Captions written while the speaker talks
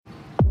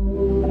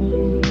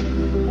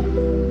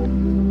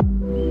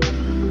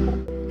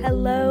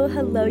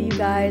Hello, you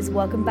guys.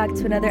 Welcome back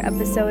to another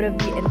episode of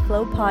the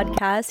Inflow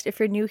podcast. If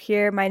you're new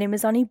here, my name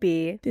is Ani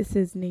B. This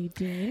is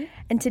Nadine.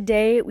 And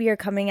today we are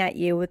coming at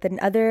you with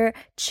another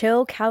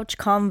chill couch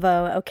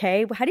convo,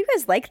 okay? How do you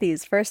guys like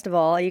these, first of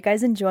all? Are you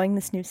guys enjoying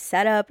this new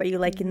setup? Are you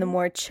liking the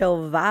more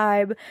chill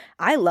vibe?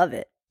 I love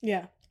it.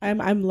 Yeah.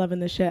 I'm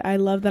loving this shit. I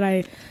love that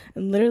I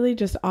am literally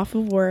just off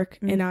of work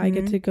and now I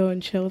get to go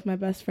and chill with my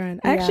best friend.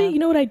 Actually, you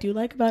know what I do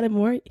like about it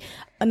more?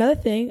 Another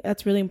thing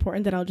that's really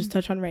important that I'll just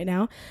touch on right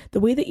now,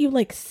 the way that you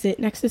like sit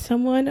next to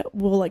someone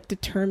will like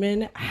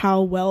determine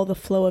how well the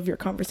flow of your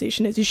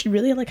conversation is. You should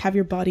really like have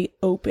your body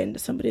open to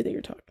somebody that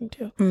you're talking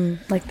to.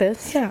 Like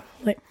this? Yeah.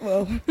 Like,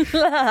 whoa.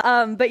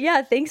 But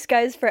yeah, thanks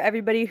guys for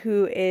everybody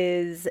who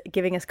is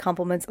giving us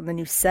compliments on the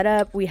new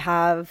setup. We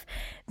have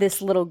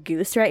this little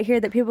goose right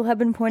here that people have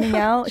been pointing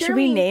out. Should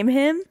we name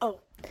him? Oh,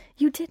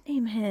 you did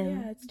name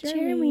him. Yeah, it's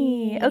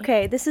Jeremy.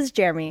 Okay, this is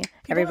Jeremy.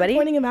 Everybody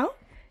pointing him out?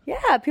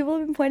 Yeah, people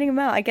have been pointing him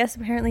out. I guess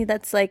apparently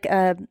that's like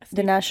the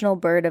national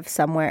bird of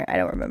somewhere. I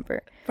don't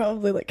remember.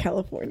 Probably like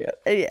California.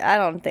 I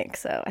don't think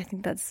so. I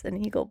think that's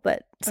an eagle,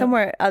 but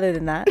somewhere other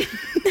than that.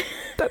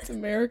 That's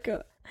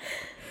America.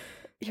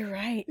 You're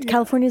right. Yeah.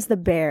 California's the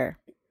bear.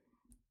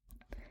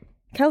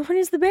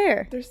 California's the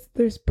bear.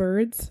 There's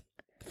birds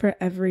for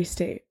every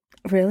state.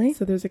 Really?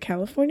 So there's a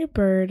California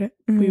bird.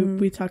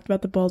 We talked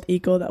about the bald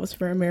eagle. That was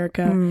for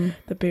America.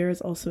 The bear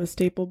is also a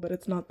staple, but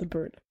it's not the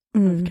bird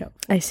of California.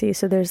 I see.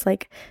 So there's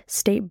like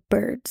state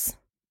birds.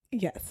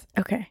 Yes.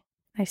 Okay.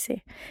 I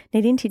see.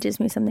 Nadine teaches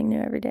me something new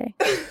every day.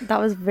 That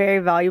was very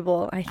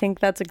valuable. I think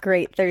that's a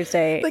great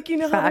Thursday Like, you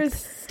know fact. how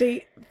there's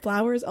state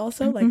flowers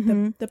also? Like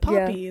the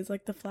poppy is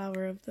like the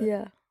flower of the...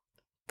 Yeah.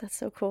 That's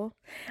so cool.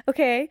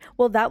 Okay.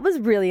 Well, that was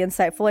really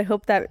insightful. I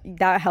hope that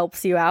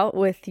helps you out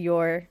with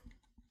your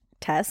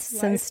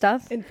tests and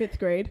stuff. In 5th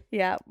grade.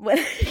 Yeah.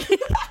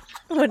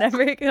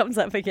 Whenever it comes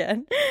up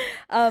again.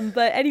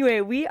 But anyway,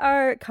 we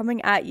are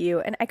coming at you,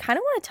 and I kind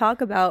of want to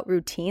talk about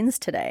routines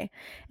today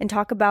and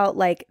talk about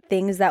like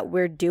things that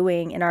we're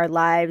doing in our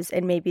lives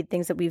and maybe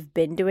things that we've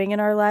been doing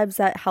in our lives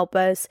that help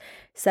us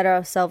set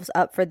ourselves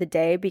up for the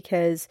day.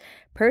 Because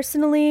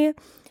personally,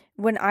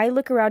 when I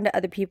look around at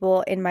other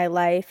people in my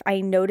life,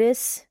 I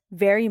notice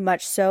very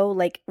much so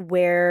like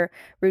where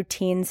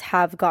routines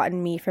have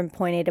gotten me from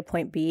point A to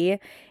point B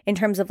in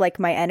terms of like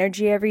my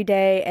energy every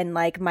day and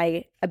like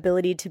my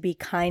ability to be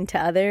kind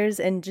to others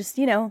and just,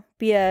 you know,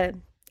 be a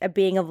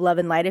being of love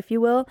and light, if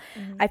you will.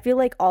 I feel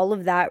like all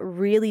of that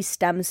really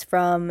stems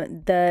from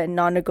the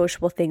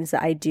non-negotiable things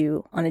that I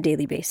do on a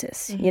daily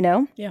basis, you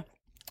know? Yeah.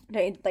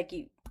 Like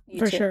you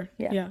for too. sure.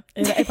 Yeah.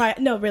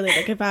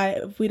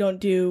 If we don't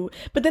do,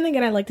 but then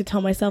again, I like to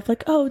tell myself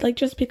like, oh, like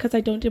just because I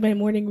don't do my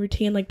morning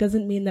routine, like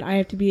doesn't mean that I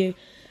have to be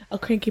a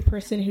cranky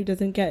person who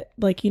doesn't get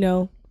like, you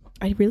know,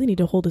 I really need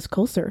to hold this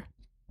closer.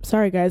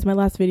 Sorry guys, my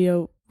last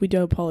video, we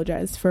do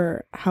apologize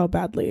for how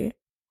badly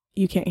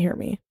you can't hear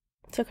me.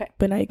 It's okay.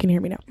 But now you can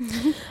hear me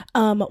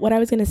now. What I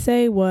was going to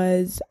say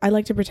was I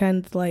like to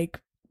pretend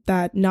like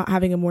that not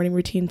having a morning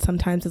routine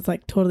sometimes is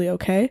like totally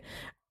okay.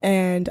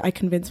 And I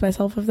convince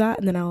myself of that.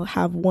 And then I'll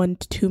have one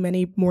to too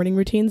many morning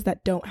routines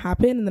that don't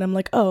happen. And then I'm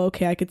like, oh,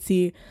 okay, I could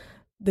see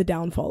the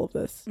downfall of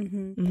this.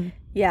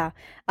 Yeah.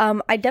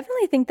 I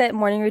definitely think that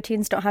morning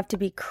routines don't have to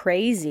be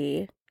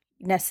crazy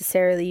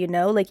necessarily, you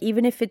know, like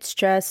even if it's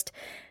just,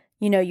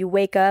 you know, you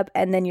wake up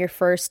and then your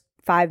first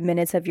 5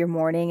 minutes of your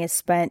morning is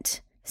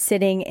spent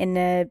sitting in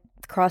a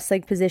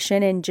cross-legged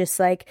position and just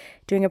like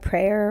doing a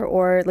prayer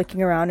or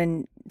looking around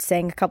and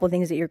saying a couple of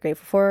things that you're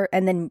grateful for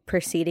and then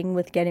proceeding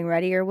with getting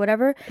ready or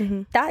whatever.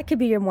 That could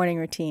be your morning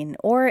routine,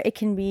 or it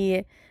can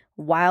be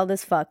wild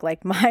as fuck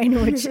like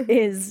mine, which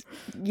is,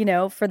 you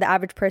know, for the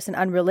average person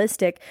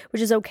unrealistic,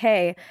 which is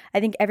okay. I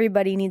think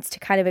everybody needs to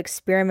kind of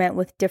experiment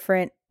with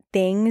different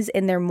things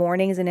in their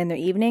mornings and in their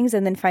evenings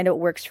and then find out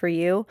what works for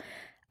you.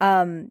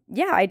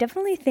 Yeah, I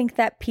definitely think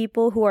that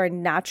people who are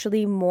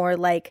naturally more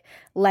like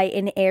light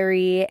and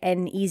airy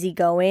and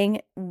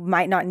easygoing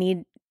might not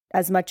need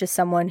as much as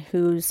someone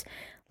who's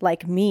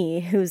like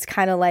me, who's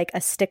kind of like a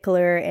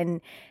stickler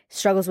and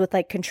struggles with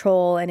like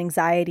control and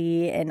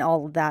anxiety and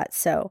all of that.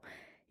 So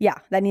yeah,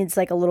 that needs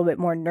like a little bit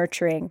more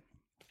nurturing.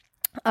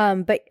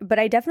 But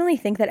I definitely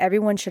think that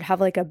everyone should have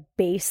like a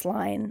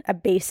baseline, a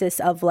basis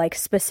of like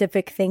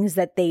specific things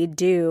that they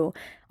do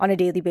on a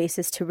daily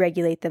basis to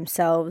regulate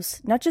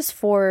themselves, not just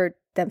for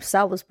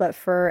themselves, but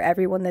for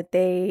everyone that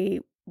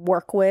they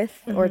work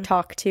with or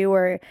talk to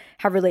or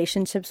have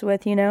relationships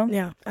with, you know?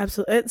 Yeah,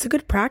 absolutely. It's a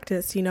good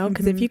practice, you know,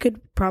 because if you could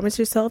promise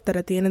yourself that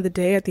at the end of the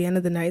day, at the end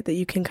of the night, that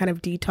you can kind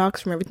of detox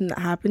from everything that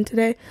happened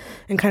today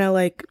and kind of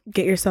like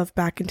get yourself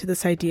back into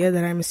this idea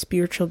that I'm a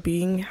spiritual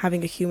being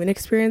having a human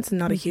experience and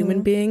not a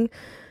human being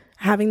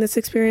having this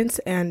experience,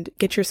 and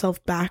get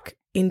yourself back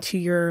into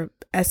your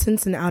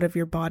essence and out of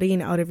your body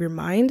and out of your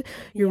mind,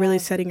 you're really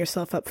setting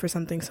yourself up for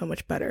something so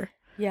much better.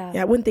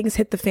 Yeah, when things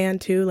hit the fan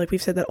too, like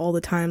we've said that all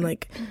the time,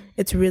 like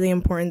it's really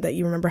important that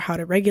you remember how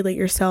to regulate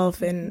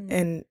yourself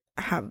and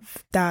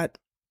have that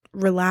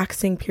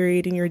relaxing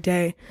period in your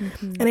day.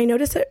 And I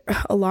notice it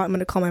a lot. I'm going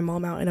to call my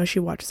mom out. I know she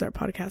watches our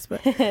podcast,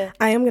 but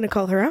I am going to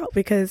call her out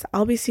because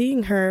I'll be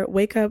seeing her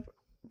wake up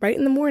right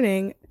in the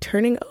morning,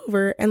 turning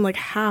over and like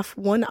half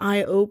one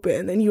eye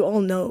open. And you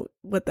all know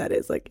what that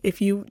is. Like if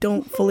you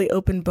don't fully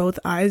open both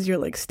eyes, you're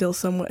like still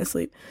somewhat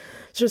asleep.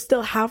 So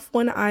still half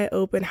one eye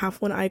open,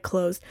 half one eye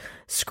closed,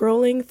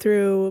 scrolling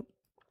through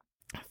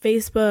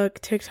Facebook,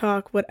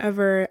 TikTok,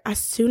 whatever, as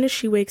soon as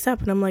she wakes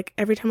up. And I'm like,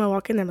 every time I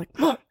walk in, I'm like,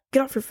 Mom,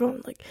 get off your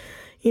phone. Like,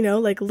 you know,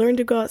 like learn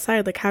to go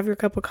outside, like have your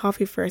cup of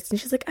coffee first. And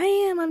she's like,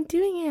 I'm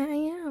doing it. I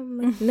am. I'm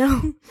like,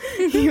 no,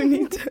 you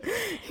need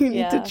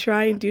to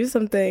try and do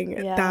something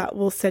that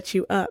will set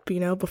you up, you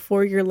know,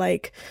 before you're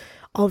like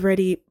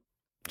already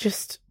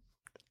just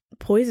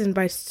poisoned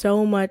by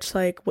so much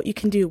like what you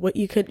can do, what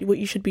you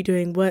should be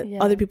doing, what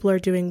other people are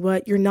doing,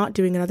 what you're not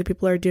doing and other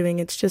people are doing.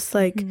 It's just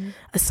like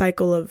a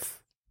cycle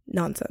of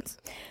nonsense.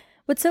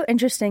 What's so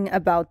interesting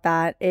about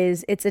that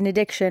is it's an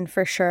addiction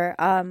for sure.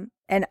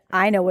 And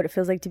I know what it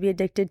feels like to be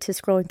addicted to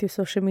scrolling through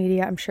social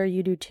media. I'm sure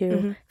you do too.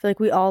 I feel like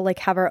we all like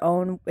have our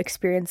own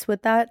experience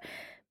with that.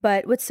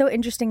 But what's so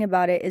interesting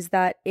about it is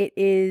that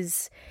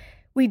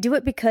we do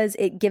it because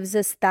it gives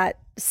us that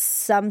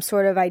some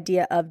sort of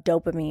idea of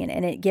dopamine,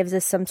 and it gives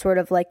us some sort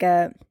of like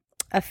a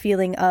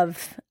feeling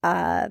of,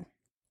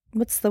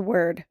 what's the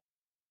word?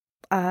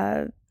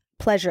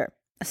 Pleasure.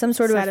 Some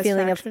sort of a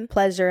feeling of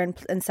pleasure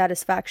and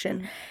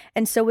satisfaction.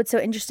 And so what's so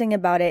interesting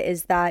about it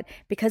is that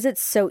because it's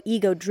so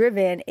ego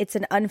driven, it's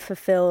an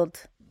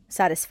unfulfilled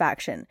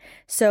satisfaction.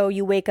 So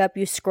you wake up,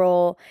 you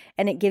scroll,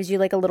 and it gives you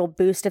like a little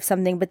boost of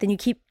something, but then you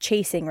keep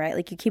chasing, right?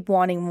 Like you keep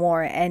wanting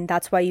more. And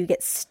that's why you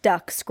get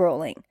stuck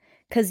scrolling,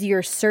 because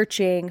you're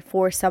searching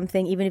for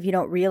something. Even if you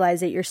don't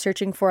realize it, you're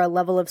searching for a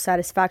level of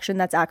satisfaction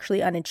that's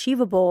actually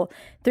unachievable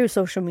through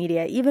social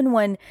media. Even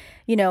when,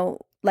 you know,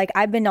 like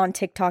I've been on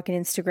TikTok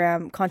and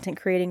Instagram content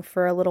creating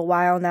for a little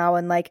while now.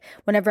 And like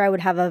whenever I would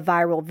have a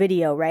viral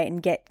video, right,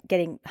 and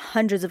getting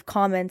hundreds of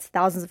comments,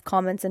 thousands of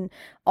comments and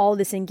all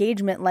this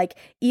engagement, like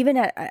even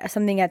at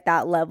something at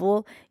that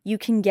level, you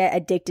can get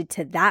addicted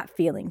to that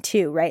feeling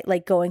too, right?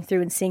 Like going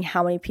through and seeing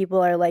how many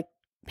people are like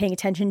paying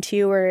attention to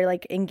you or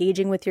like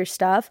engaging with your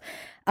stuff.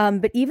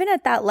 But even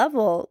at that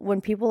level,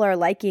 when people are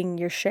liking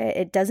your shit,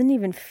 it doesn't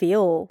even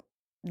feel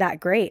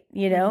that great,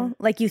 you know?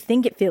 Like you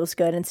think it feels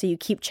good, and so you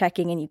keep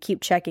checking and you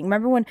keep checking.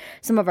 Remember when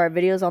some of our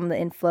videos on the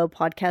Inflow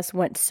podcast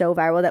went so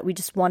viral that we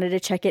just wanted to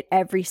check it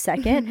every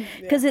second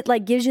because it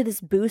like gives you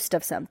this boost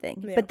of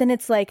something. But then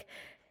it's like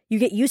you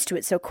get used to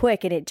it so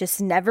quick and it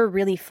just never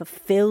really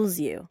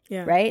fulfills you,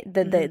 right?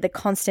 The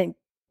constant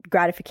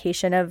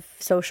gratification of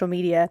social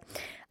media.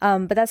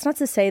 But that's not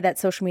to say that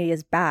social media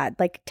is bad.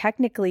 Like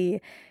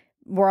technically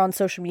we're on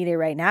social media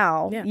right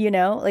now, you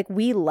know, like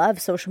we love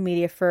social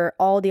media for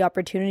all the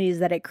opportunities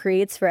that it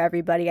creates for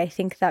everybody. I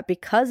think that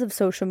because of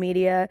social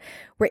media,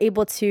 we're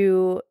able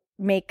to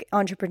make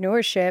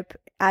entrepreneurship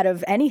out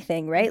of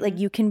anything, right? Like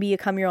you can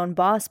become your own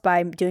boss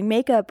by doing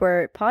makeup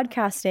or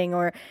podcasting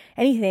or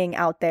anything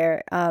out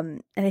there.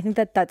 And I think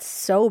that that's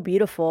so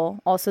beautiful.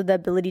 Also, the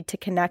ability to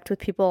connect with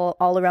people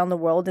all around the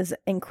world is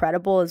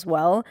incredible as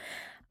well.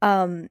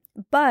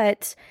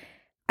 But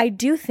I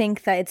do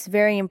think that it's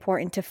very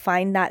important to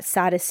find that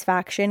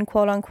satisfaction,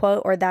 quote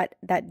unquote, or that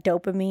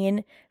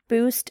dopamine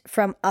boost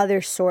from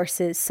other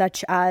sources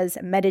such as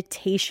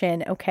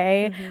meditation,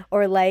 okay?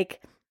 Or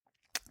like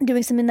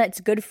doing something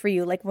that's good for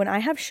you. Like when I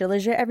have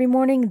shilajit every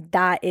morning,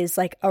 that is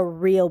like a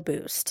real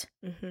boost,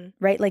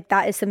 right? Like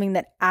that is something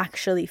that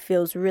actually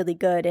feels really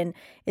good and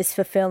is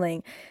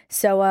fulfilling.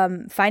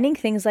 So finding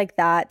things like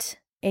that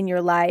in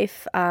your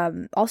life,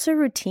 also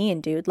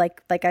routine, dude.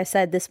 Like I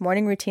said, this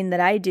morning routine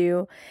that I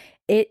do,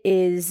 it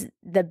is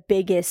the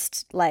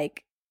biggest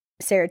like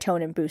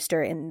serotonin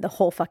booster in the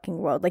whole fucking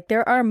world. Like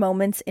there are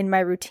moments in my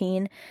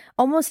routine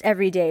almost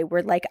every day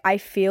where like I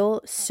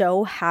feel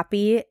so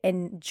happy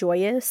and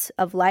joyous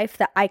of life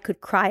that I could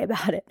cry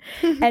about it.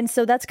 And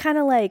so that's kind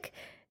of like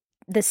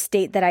the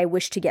state that I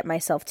wish to get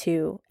myself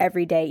to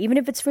every day, even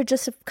if it's for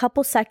just a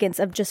couple seconds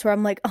of just where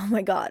I'm like, oh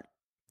my God,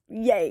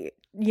 yay.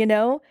 You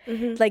know,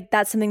 like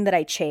that's something that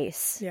I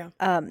chase.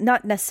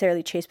 Not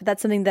necessarily chase, but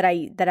that's something that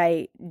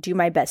I do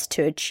my best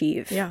to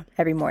achieve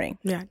every morning.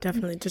 Yeah,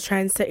 definitely. Just try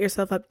and set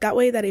yourself up that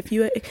way that if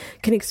you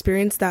can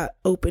experience that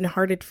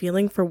open-hearted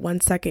feeling for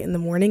 1 second in the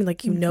morning,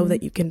 like you know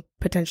that you can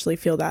potentially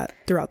feel that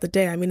throughout the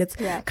day. I mean, it's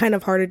kind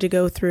of harder to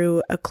go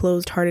through a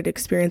closed-hearted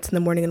experience in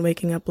the morning and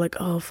waking up like,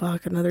 oh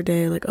fuck, another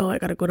day, like, oh, I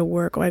gotta go to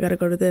work, oh, I gotta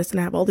go to this, and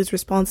I have all these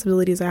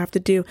responsibilities I have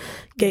to do.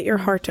 Get your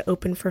heart to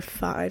open for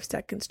 5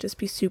 seconds. Just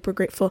be super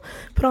grateful.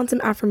 Put on some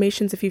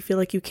affirmations if you feel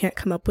like you can't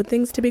come up with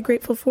things to be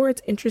grateful for.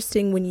 It's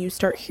interesting when you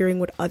start hearing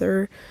what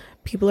other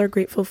people are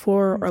grateful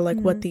for, or like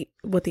what the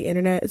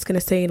internet is going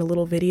to say in a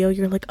little video.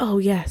 You're like, oh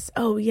yes,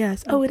 oh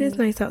it is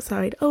nice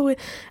outside,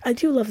 I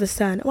do love the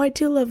sun, I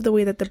do love the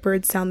way that the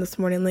birds sound this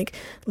morning. Like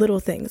little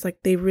things,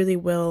 like they really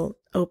will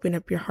open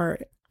up your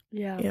heart.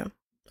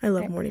 I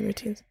love morning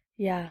routines.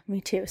 Yeah, me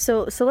too.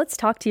 So let's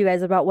talk to you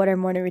guys about what our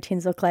morning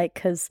routines look like,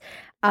 because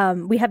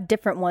we have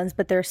different ones,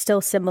 but they're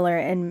still similar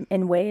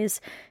in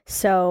ways.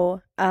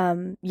 So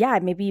yeah,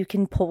 maybe you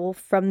can pull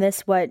from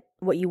this what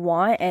you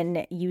want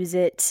and use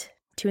it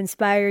to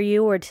inspire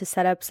you or to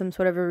set up some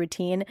sort of a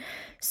routine.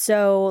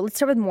 So let's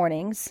start with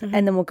mornings,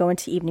 and then we'll go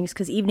into evenings,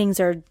 because evenings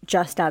are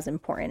just as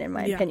important in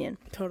my opinion.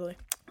 Totally.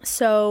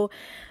 So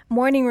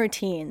morning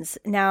routines.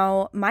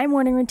 Now, my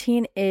morning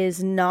routine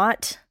is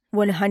not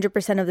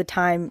 100% of the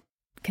time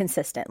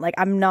consistent. Like,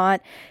 I'm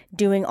not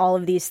doing all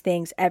of these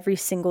things every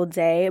single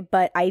day,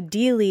 but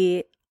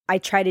ideally I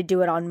try to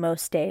do it on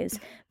most days.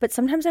 But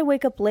sometimes I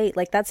wake up late.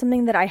 Like, that's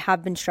something that I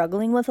have been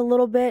struggling with a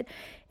little bit,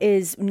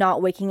 is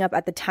not waking up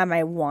at the time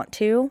I want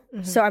to.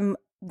 So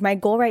my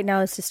goal right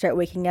now is to start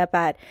waking up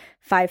at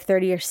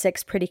 5:30 or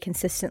 6 pretty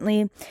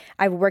consistently.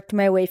 I've worked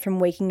my way from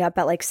waking up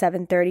at like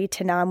 7:30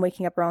 to now I'm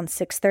waking up around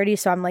 6:30.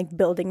 So I'm like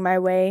building my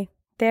way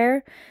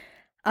there.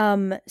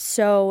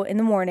 So in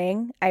the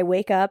morning, I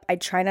wake up, I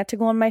try not to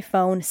go on my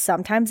phone.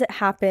 Sometimes it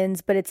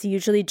happens, but it's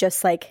usually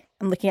just like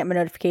I'm looking at my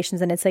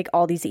notifications and it's like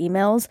all these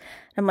emails.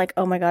 I'm like,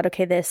 oh my God,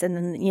 okay, this. And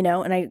then,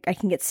 and I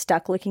can get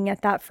stuck looking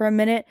at that for a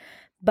minute.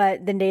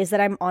 But the days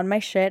that I'm on my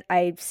shit,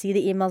 I see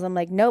the emails. I'm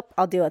like, nope,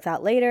 I'll deal with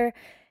that later.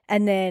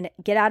 And then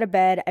get out of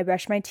bed. I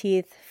brush my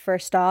teeth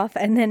first off,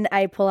 and then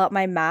I pull out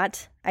my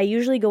mat. I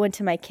usually go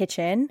into my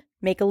kitchen,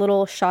 make a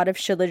little shot of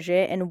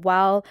shilajit, and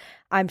while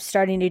I'm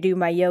starting to do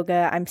my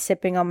yoga, I'm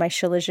sipping on my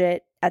shilajit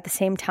at the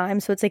same time.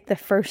 So it's like the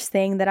first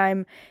thing that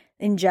I'm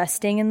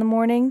ingesting in the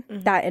morning,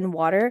 that and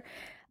water.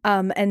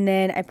 And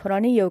then I put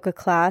on a yoga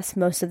class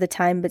most of the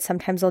time, but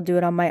sometimes I'll do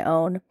it on my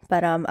own.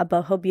 But a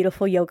boho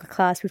beautiful yoga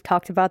class, we've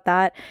talked about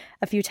that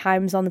a few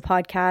times on the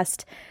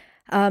podcast.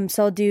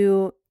 So I'll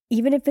do,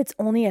 even if it's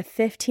only a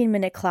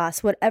 15-minute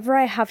class, whatever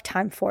I have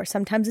time for.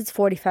 Sometimes it's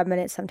 45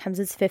 minutes, sometimes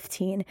it's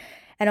 15.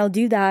 And I'll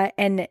do that.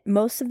 And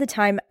most of the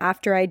time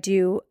after I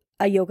do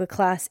a yoga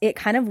class, it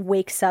kind of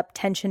wakes up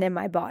tension in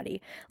my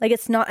body. Like,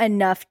 it's not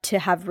enough to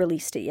have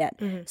released it yet.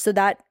 So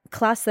that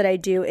class that I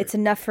do, it's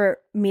enough for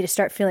me to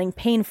start feeling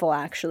painful,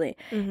 actually.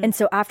 And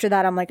so after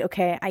that, I'm like,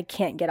 okay, I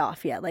can't get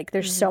off yet. Like,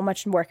 there's so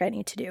much work I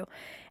need to do.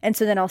 And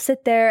so then I'll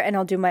sit there and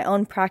I'll do my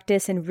own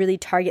practice and really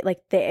target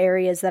like the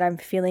areas that I'm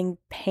feeling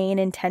pain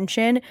and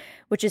tension,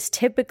 which is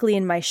typically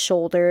in my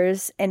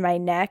shoulders and my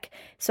neck.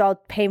 So I'll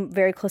pay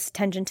very close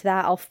attention to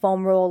that. I'll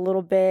foam roll a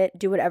little bit,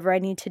 do whatever I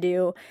need to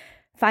do.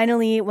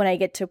 Finally, when I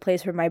get to a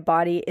place where my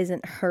body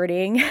isn't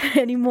hurting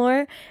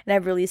anymore and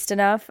I've released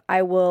enough,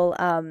 I will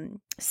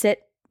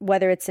sit,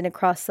 whether it's in a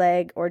cross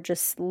leg or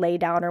just lay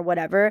down or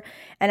whatever,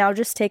 and I'll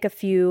just take a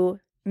few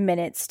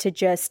minutes to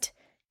just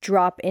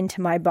drop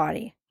into my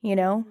body.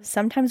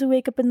 Sometimes we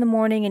wake up in the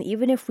morning, and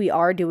even if we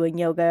are doing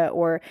yoga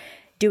or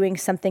doing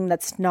something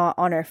that's not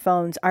on our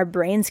phones, our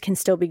brains can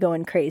still be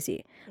going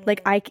crazy.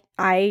 Like,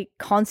 I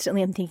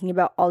constantly am thinking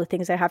about all the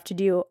things I have to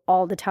do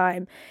all the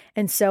time.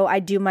 And so I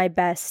do my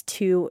best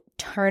to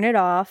turn it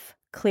off,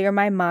 clear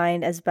my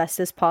mind as best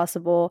as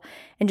possible,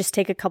 and just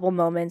take a couple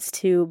moments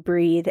to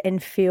breathe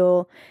and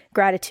feel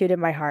gratitude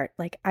in my heart.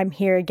 Like, I'm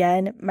here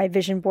again. My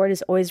vision board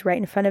is always right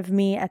in front of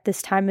me at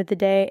this time of the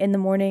day in the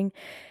morning.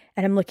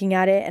 And I'm looking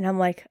at it and I'm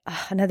like,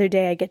 another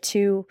day I get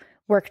to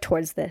work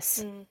towards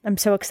this. I'm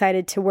so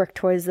excited to work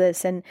towards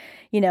this. And,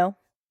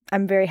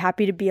 I'm very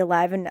happy to be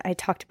alive. And I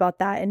talked about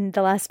that in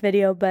the last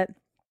video, but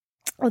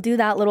I'll do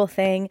that little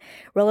thing,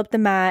 roll up the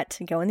mat,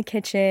 go in the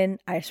kitchen,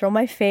 ice roll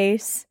my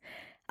face.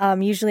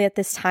 Usually at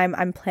this time,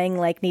 I'm playing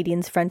like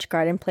Nadine's French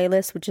Garden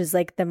playlist, which is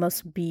like the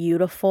most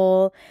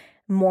beautiful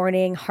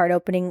morning,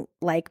 heart-opening,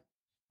 like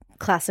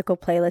classical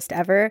playlist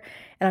ever.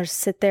 And I'll just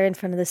sit there in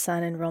front of the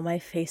sun and roll my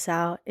face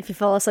out. If you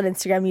follow us on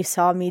Instagram, you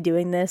saw me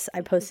doing this. I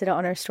posted it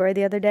on our story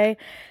the other day.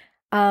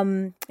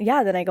 Then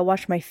I go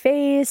wash my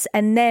face,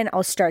 and then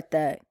I'll start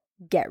the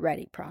get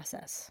ready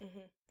process.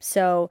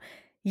 So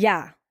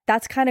yeah,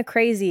 that's kind of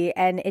crazy.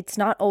 And it's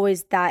not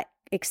always that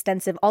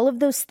extensive. All of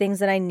those things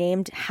that I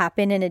named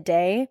happen in a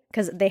day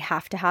because they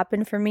have to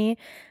happen for me.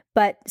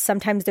 But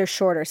sometimes they're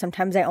shorter.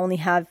 Sometimes I only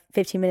have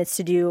 15 minutes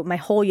to do my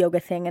whole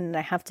yoga thing, and then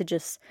I have to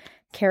just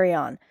carry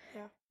on.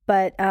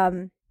 But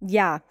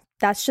yeah,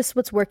 that's just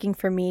what's working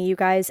for me, you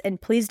guys.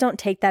 And please don't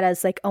take that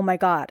as like, oh my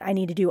God, I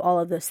need to do all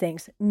of those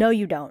things. No,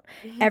 you don't.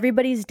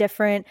 Everybody's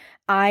different.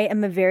 I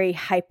am a very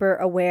hyper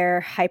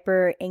aware,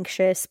 hyper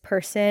anxious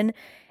person.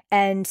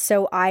 And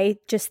so I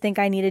just think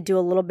I need to do a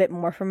little bit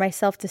more for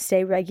myself to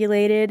stay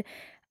regulated.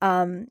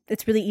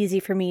 It's really easy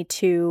for me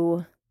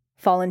to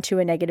fall into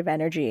a negative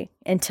energy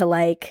and to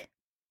like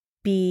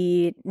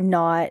be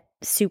not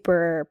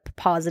super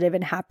positive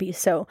and happy.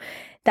 So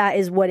that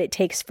is what it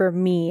takes for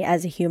me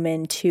as a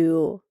human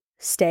to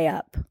stay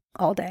up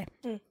all day.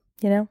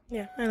 Yeah,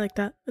 I like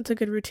that. It's a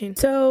good routine.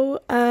 So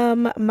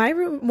my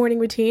morning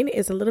routine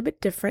is a little bit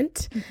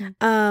different.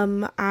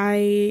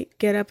 I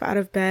get up out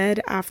of bed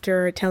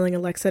after telling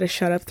Alexa to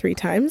shut up 3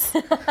 times.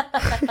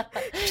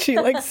 She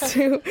likes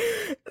to,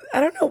 I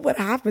don't know what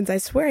happens. I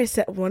swear I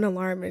set one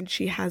alarm and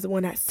she has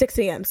one at 6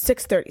 a.m.,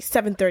 6:30,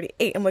 7:30,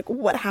 8. I'm like,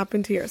 what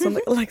happened here? So I'm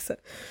like, Alexa,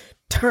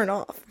 turn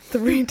off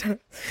 3 times.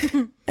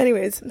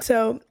 Anyways,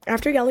 so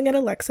after yelling at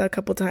Alexa a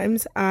couple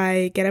times,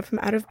 I get up from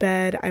out of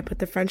bed. I put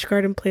the French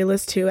Garden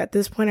playlist too. At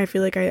this point, I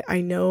feel like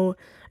I know,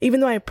 even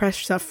though I press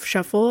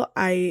shuffle,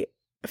 I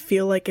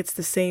feel like it's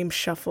the same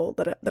shuffle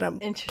that I'm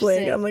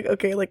playing. I'm like,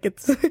 okay, like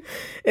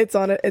it's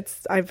on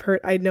it.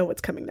 I know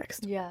what's coming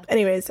next. Yeah.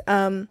 Anyways,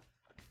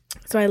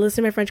 so I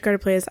listen to my French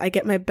Garden playlist. I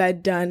get my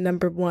bed done,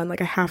 number one.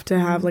 Like I have to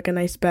have like a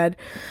nice bed.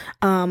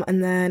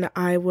 And then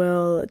I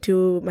will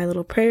do my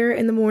little prayer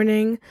in the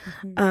morning,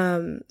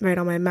 right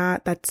on my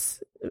mat.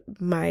 That's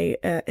my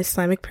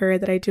Islamic prayer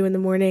that I do in the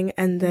morning.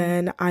 And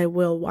then I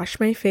will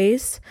wash my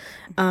face,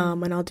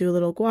 and I'll do a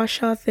little gua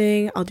sha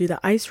thing. I'll do the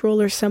ice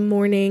roller some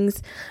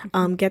mornings,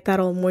 get that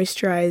all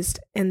moisturized.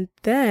 And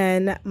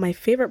then my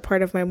favorite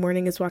part of my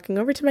morning is walking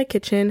over to my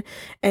kitchen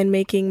and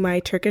making my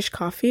Turkish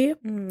coffee.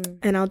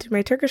 And I'll do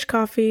my Turkish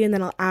coffee, and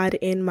then I'll add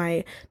in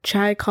my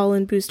chai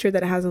colon booster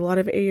that has a lot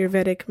of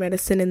Ayurvedic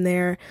medicine in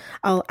there.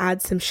 I'll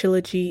add some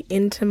Shilajit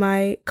into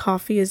my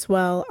coffee as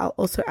well. I'll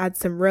also add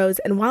some rose.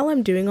 And while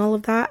I'm doing all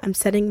of that, I'm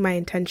setting my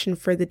intention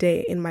for the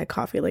day in my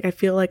coffee. Like I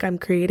feel like I'm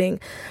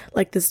creating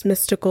like this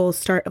mystical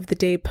start of the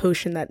day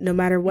potion that no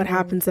matter what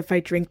happens, if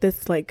I drink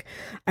this, like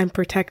I'm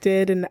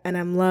protected and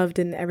I'm loved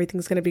and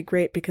everything's going to be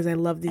great because I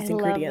love these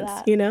ingredients,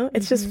 you know?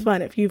 It's just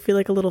fun if you feel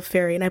like a little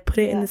fairy. And I put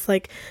it in this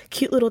like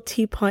cute little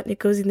teapot, and it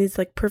goes in these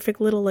like perfect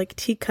little like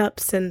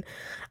teacups, and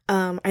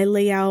I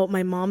lay out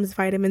my mom's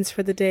vitamins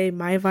for the day,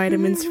 my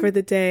vitamins for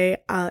the day.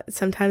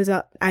 Sometimes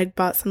I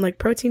bought some like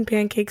protein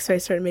pancakes, so I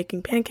started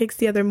making pancakes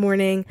the other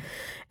morning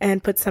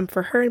and put some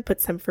for her and put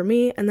some for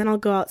me. And then I'll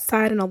go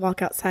outside and I'll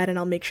walk outside and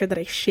I'll make sure that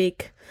I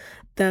shake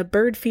the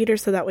bird feeder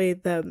so that way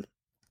the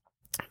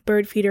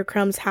bird feeder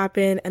crumbs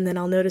happen, and then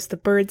I'll notice the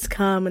birds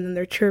come and then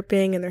they're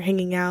chirping and they're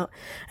hanging out,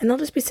 and I'll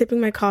just be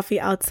sipping my coffee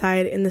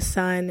outside in the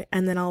sun.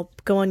 And then I'll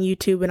go on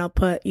YouTube and I'll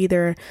put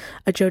either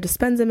a Joe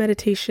Dispenza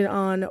meditation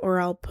on,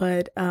 or I'll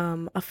put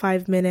a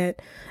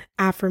 5-minute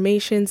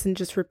affirmations and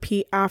just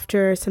repeat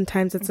after.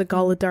 Sometimes it's a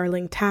Gala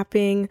Darling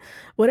tapping,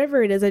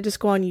 whatever it is. I just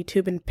go on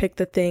YouTube and pick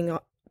the thing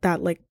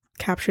that like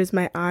captures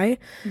my eye.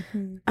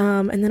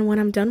 And then when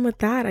I'm done with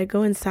that, I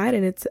go inside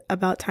and it's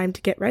about time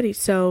to get ready.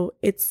 So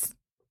it's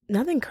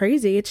nothing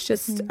crazy. It's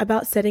just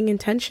about setting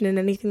intention in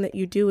anything that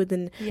you do, and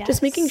then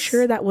just making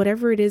sure that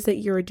whatever it is that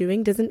you're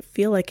doing doesn't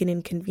feel like an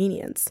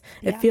inconvenience.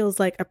 It feels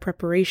like a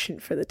preparation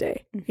for the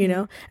day, you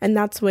know? And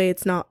that's why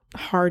it's not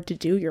hard to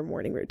do your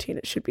morning routine.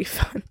 It should be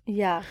fun.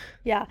 Yeah.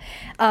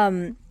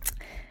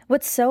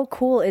 What's so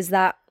cool is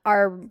that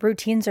our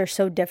routines are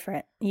so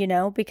different, you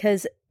know,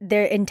 because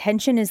their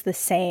intention is the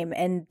same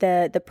and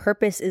the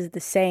purpose is the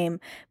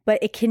same, but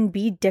it can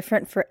be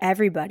different for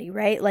everybody,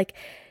 right? Like,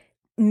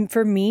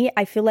 for me,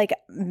 I feel like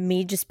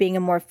me just being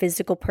a more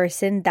physical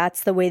person,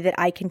 that's the way that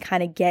I can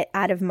kind of get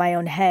out of my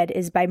own head,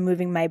 is by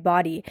moving my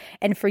body.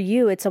 And for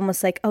you, it's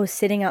almost like, oh,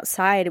 sitting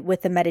outside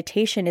with a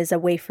meditation is a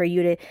way for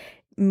you to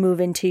move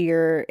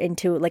into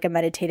like a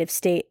meditative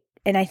state.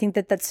 And I think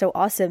that that's so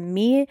awesome.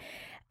 Me,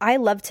 I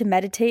love to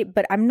meditate,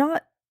 but I'm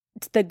not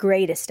the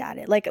greatest at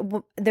it. Like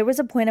there was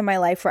a point in my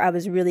life where I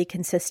was really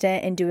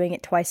consistent in doing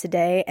it twice a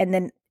day, and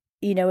then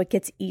you know, it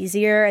gets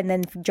easier, and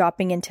then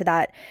dropping into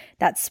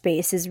that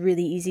space is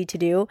really easy to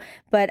do.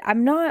 But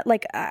I'm not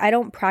like, I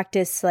don't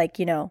practice like,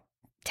 you know,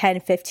 10,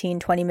 15,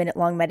 20-minute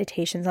long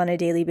meditations on a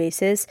daily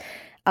basis.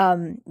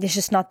 It's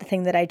just not the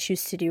thing that I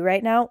choose to do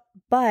right now,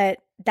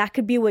 but that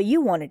could be what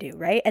you want to do,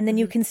 right? And then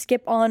you can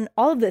skip on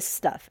all of this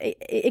stuff.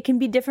 It can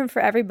be different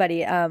for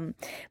everybody.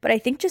 But I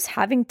think just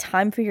having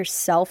time for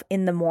yourself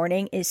in the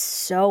morning is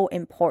so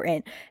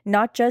important,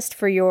 not just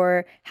for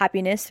your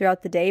happiness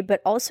throughout the day,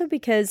 but also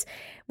because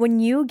when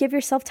you give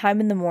yourself time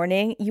in the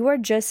morning, you are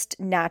just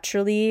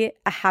naturally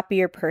a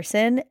happier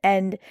person,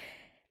 and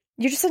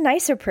you're just a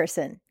nicer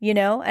person, you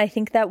know? I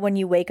think that when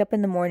you wake up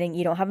in the morning,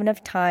 you don't have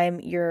enough time,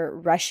 you're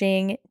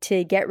rushing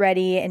to get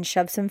ready and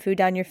shove some food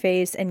down your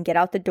face and get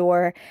out the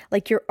door.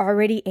 Like you're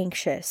already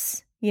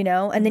anxious, you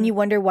know? And then you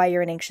wonder why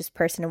you're an anxious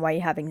person and why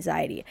you have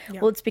anxiety. Yeah.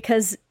 Well, it's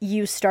because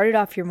you started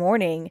off your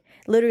morning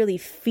literally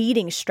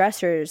feeding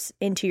stressors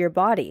into your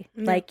body.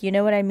 Yeah. Like, you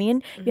know what I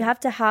mean? You have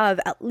to have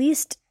at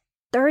least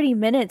 30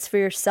 minutes for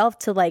yourself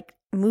to like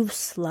move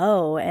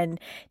slow and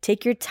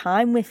take your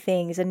time with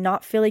things and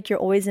not feel like you're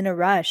always in a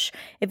rush.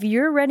 If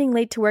you're running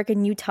late to work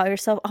and you tell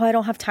yourself, oh, I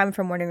don't have time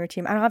for morning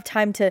routine, I don't have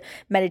time to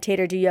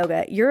meditate or do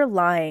yoga, you're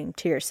lying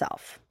to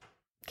yourself.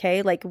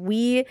 Okay. Like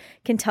we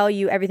can tell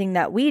you everything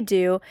that we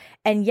do.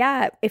 And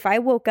yeah, if I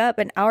woke up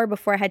an hour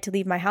before I had to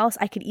leave my house,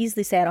 I could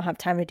easily say I don't have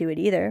time to do it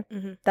either.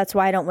 That's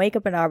why I don't wake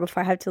up an hour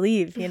before I have to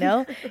leave. You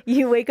know,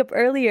 you wake up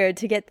earlier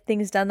to get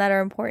things done that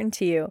are important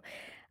to you.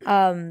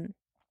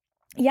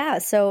 Yeah,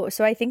 so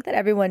I think that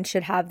everyone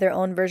should have their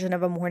own version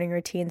of a morning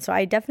routine. So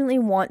I definitely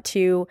want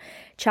to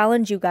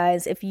challenge you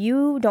guys. If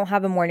you don't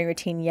have a morning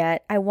routine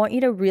yet, I want you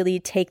to really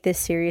take this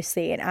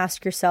seriously and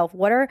ask yourself,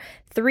 what are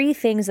 3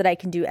 things that I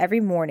can do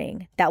every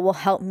morning that will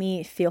help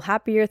me feel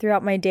happier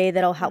throughout my day,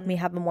 that'll help me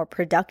have a more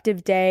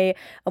productive day,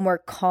 a more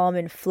calm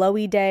and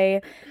flowy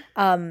day.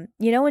 And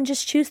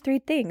just choose 3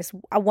 things.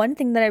 One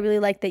thing that I really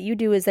like that you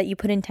do is that you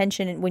put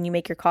intention when you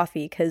make your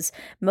coffee, because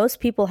most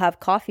people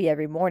have coffee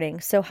every morning.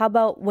 So how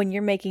about when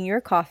you're making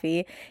your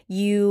coffee,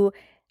 you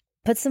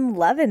put some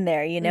love in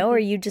there, or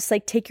you just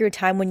like take your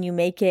time when you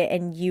make it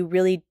and you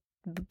really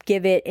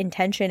give it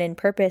intention and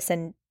purpose,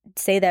 and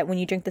say that when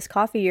you drink this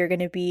coffee, you're going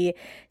to be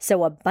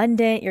so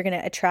abundant. You're going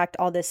to attract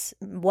all this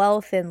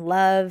wealth and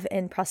love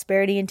and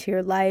prosperity into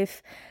your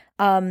life.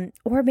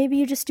 Or maybe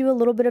you just do a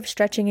little bit of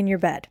stretching in your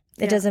bed.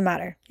 It doesn't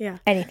matter. Yeah.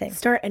 Anything.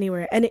 Start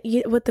anywhere. And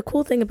what the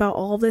cool thing about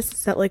all of this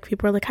is that like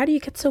people are like, how do you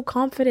get so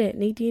confident?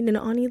 Nadine and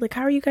Ani, like,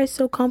 how are you guys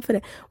so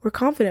confident? We're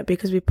confident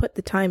because we put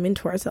the time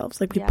into ourselves.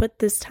 Like we put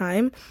this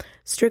time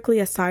strictly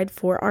aside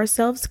for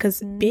ourselves,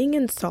 because being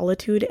in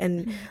solitude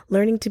and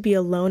learning to be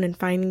alone and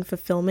finding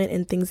fulfillment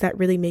in things that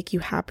really make you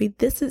happy,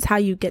 this is how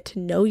you get to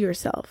know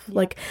yourself.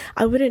 Like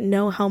I wouldn't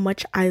know how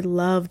much I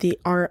love the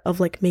art of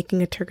like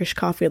making a Turkish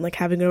coffee and like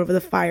having it over the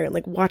fire and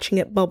like watching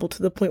it bubble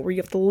to the point where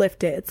you have to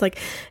lift it. It's like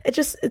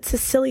it's a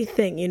silly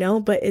thing,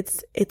 but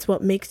it's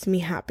what makes me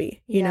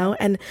happy, you know.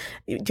 And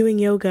doing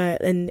yoga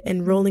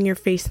and rolling your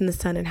face in the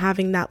sun and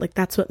having that, like,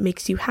 that's what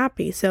makes you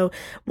happy. So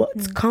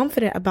what's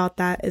confident about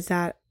that is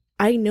that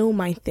I know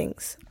my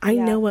things. I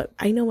know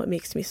what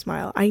makes me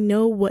smile. I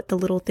know what the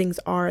little things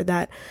are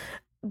that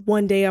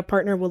one day a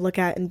partner will look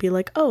at and be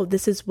like, oh,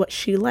 this is what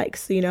she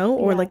likes,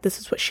 or like, this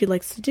is what she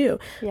likes to do.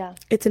 Yeah.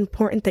 It's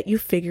important that you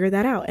figure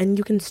that out, and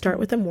you can start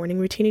with a morning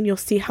routine and you'll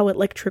see how it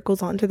like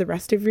trickles on to the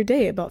rest of your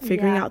day about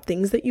figuring out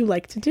things that you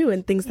like to do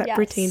and things that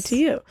pertain to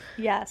you.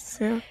 Yes.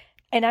 Yeah.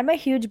 And I'm a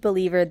huge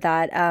believer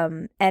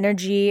that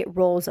energy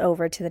rolls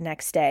over to the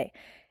next day.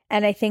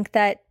 And I think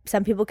that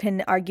some people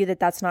can argue that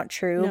that's not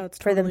true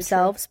for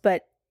themselves,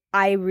 but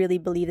I really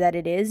believe that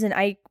it is. And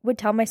I would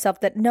tell myself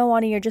that, no,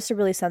 Ani, you're just a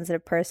really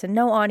sensitive person.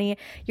 No, Ani,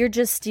 you're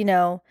just,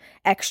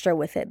 extra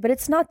with it. But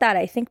it's not that.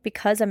 I think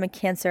because I'm a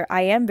Cancer,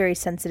 I am very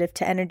sensitive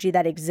to energy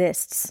that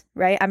exists,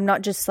 right? I'm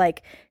not just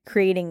like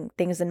creating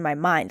things in my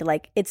mind.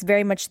 Like, it's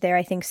very much there.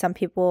 I think some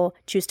people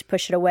choose to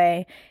push it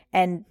away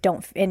and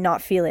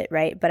not feel it,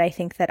 right? But I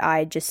think that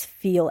I just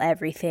feel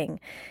everything.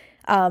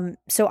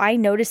 So I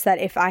notice that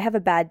if I have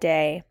a bad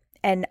day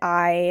and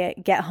I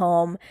get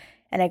home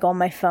and I go on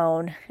my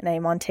phone and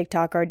I'm on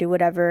TikTok or do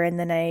whatever, and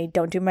then I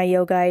don't do my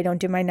yoga, I don't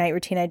do my night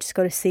routine, I just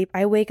go to sleep,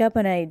 I wake up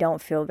and I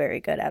don't feel very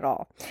good at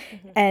all.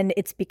 And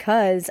it's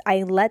because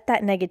I let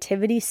that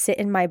negativity sit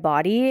in my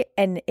body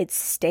and it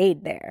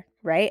stayed there,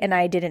 right? And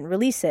I didn't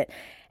release it.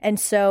 And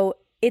so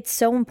it's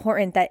so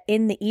important that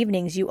in the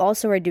evenings, you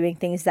also are doing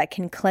things that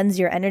can cleanse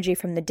your energy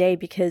from the day,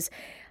 because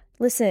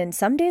listen,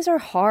 some days are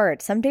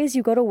hard. Some days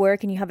you go to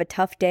work and you have a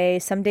tough day.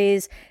 Some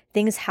days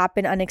things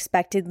happen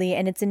unexpectedly,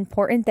 and it's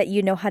important that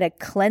you know how to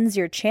cleanse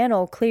your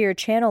channel, clear your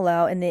channel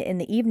out in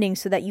the evening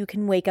so that you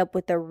can wake up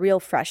with a real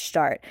fresh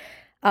start.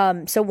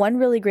 So one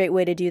really great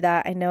way to do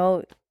that, I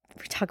know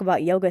we talk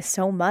about yoga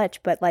so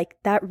much, but like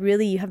that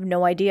really, you have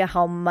no idea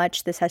how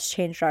much this has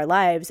changed our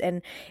lives.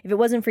 And if it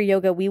wasn't for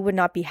yoga, we would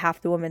not be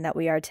half the women that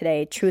we are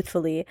today,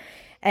 truthfully.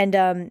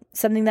 And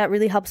something that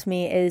really helps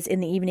me is in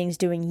the evenings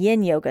doing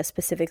yin yoga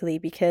specifically,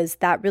 because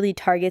that really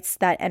targets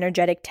that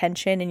energetic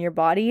tension in your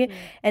body.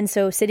 And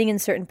so sitting in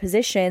certain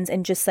positions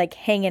and just like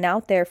hanging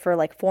out there for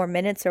like 4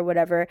 minutes or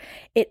whatever,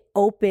 it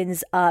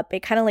opens up,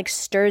 it kind of like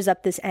stirs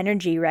up this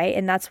energy, right?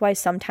 And that's why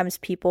sometimes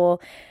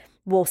people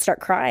will start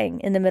crying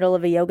in the middle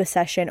of a yoga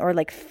session or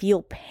like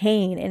feel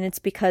pain. And it's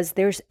because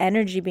there's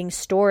energy being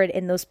stored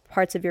in those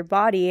parts of your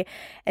body.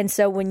 And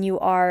so when you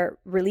are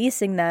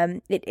releasing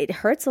them, it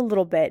hurts a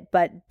little bit,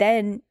 but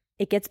then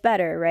it gets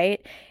better,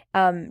 right?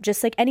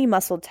 Just like any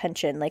muscle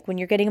tension, like when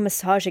you're getting a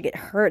massage, it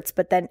hurts,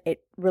 but then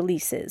it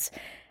releases.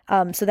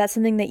 So that's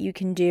something that you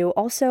can do.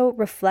 Also,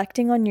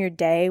 reflecting on your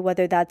day,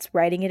 whether that's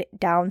writing it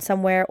down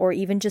somewhere or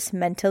even just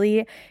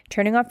mentally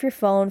turning off your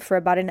phone for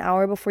about an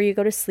hour before you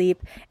go to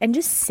sleep and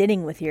just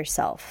sitting with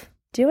yourself.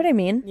 Do you know what I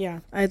mean?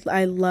 Yeah,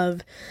 I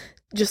love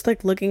just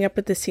like looking up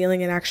at the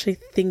ceiling and actually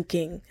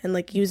thinking and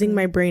like using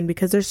my brain,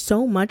 because there's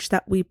so much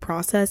that we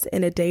process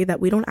in a day that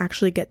we don't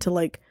actually get to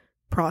like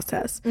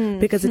process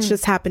because it's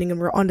just happening and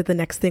we're on to the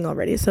next thing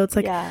already. So it's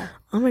like,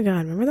 oh my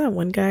God, remember that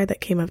one guy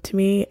that came up to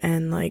me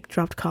and like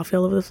dropped coffee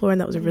all over the floor,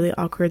 and that was a really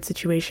awkward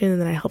situation, and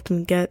then I helped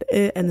him get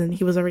it, and then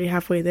he was already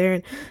halfway there,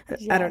 and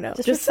I don't know,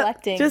 just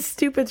reflecting, just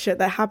stupid shit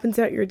that happens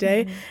throughout your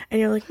day,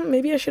 and you're like,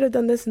 maybe I should have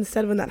done this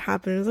instead when that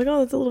happened. It's like, oh,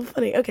 that's a little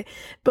funny. Okay,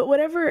 but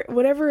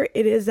whatever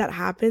it is that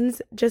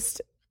happens,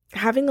 just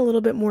having a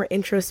little bit more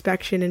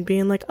introspection and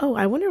being like, oh,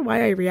 I wonder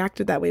why I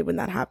reacted that way when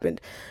that happened.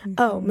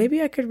 Oh,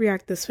 maybe I could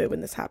react this way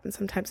when this happens.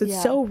 Sometimes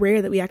it's so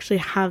rare that we actually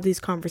have these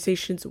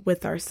conversations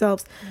with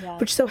ourselves,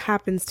 which so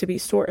happens to be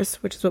Source,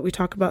 which is what we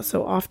talk about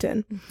so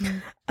often.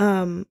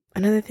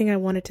 Another thing I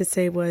wanted to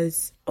say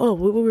was, what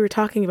we were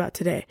talking about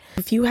today.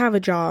 If you have a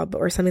job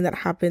or something that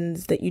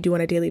happens that you do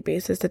on a daily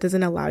basis that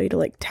doesn't allow you to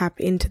like tap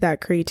into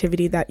that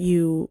creativity that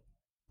you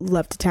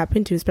love to tap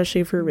into,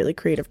 especially if you're a really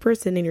creative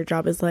person and your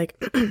job is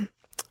like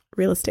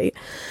real estate,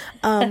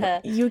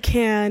 you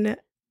can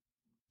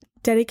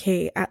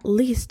dedicate at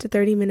least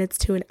 30 minutes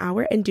to an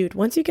hour. And dude,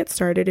 once you get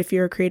started, if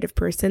you're a creative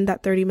person,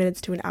 that 30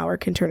 minutes to an hour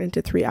can turn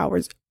into 3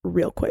 hours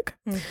real quick.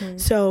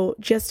 So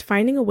just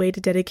finding a way to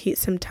dedicate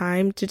some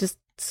time to just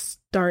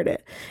start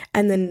it.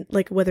 And then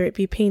like, whether it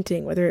be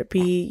painting, whether it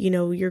be, you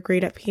know, you're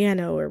great at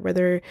piano, or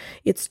whether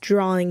it's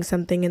drawing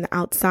something in the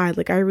outside.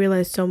 Like I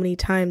realized so many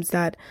times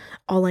that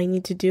all I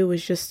need to do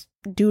is just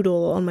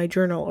doodle on my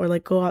journal, or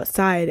like go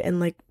outside and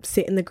like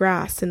sit in the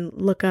grass and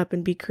look up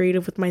and be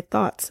creative with my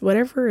thoughts.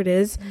 Whatever it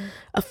is,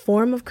 a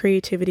form of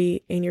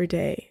creativity in your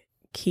day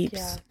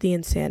keeps the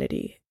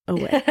insanity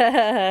away.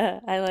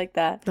 I like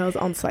that. That was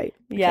on site.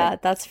 Yeah,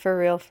 that's for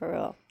real, for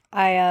real.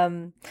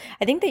 I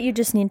think that you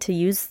just need to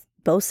use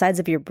both sides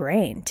of your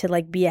brain to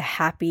like be a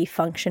happy,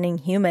 functioning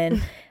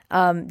human.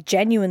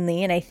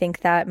 Genuinely. And I think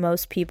that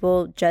most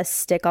people just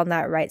stick on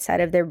that right side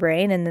of their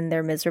brain, and then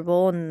they're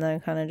miserable, and then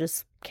kind of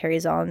just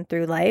carries on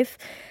through life.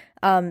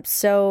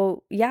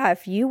 So yeah,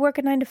 if you work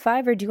a 9 to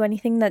 5 or do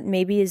anything that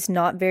maybe is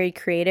not very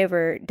creative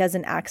or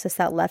doesn't access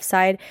that left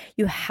side,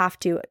 you have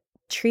to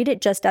treat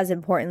it just as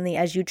importantly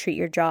as you treat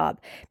your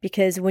job.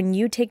 Because when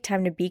you take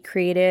time to be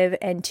creative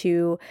and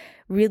to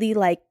really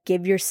like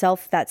give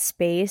yourself that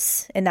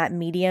space and that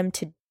medium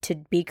to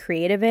be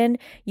creative in,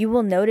 you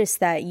will notice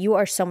that you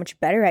are so much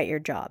better at your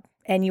job,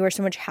 and you are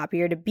so much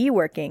happier to be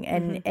working.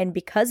 And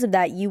because of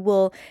that, you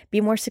will be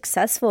more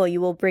successful.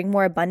 You will bring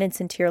more abundance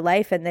into your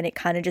life. And then it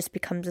kind of just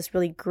becomes this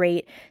really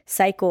great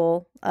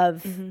cycle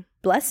of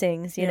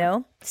blessings, you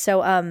know?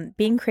 So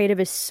being creative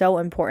is so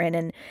important.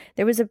 And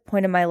there was a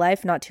point in my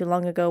life not too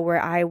long ago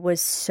where I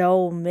was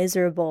so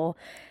miserable.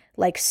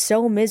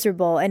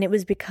 And it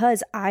was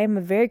because I'm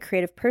a very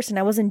creative person.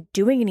 I wasn't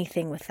doing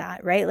anything with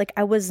that, right? Like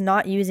I was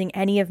not using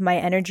any of my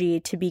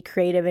energy to be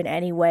creative in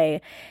any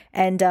way.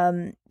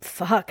 And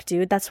fuck,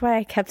 dude, that's why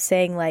I kept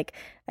saying like,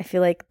 I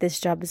feel like this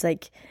job is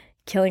like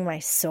killing my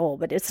soul,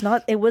 but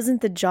it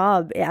wasn't the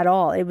job at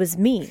all. It was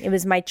me. It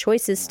was my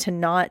choices to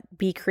not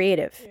be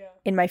creative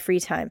in my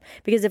free time.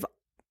 Because if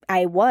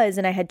I was,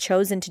 and I had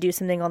chosen to do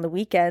something on the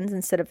weekends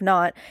instead of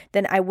not,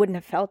 then I wouldn't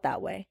have felt that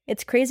way.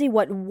 It's crazy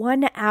what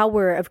 1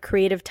 hour of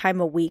creative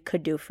time a week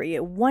could do for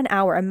you. 1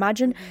 hour.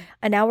 Imagine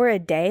an hour a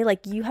day.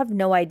 Like you have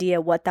no idea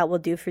what that will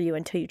do for you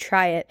until you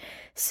try it.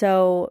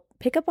 So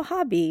pick up a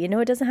hobby. You know,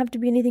 it doesn't have to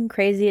be anything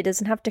crazy. It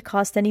doesn't have to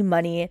cost any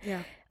money.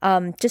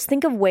 Just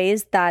think of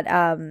ways that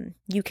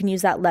you can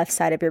use that left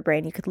side of your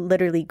brain. You could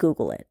literally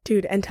Google it,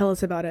 dude, and tell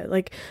us about it.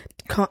 Like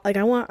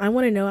I want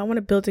to know. I want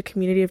to build a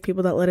community of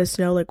people that let us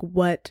know like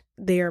what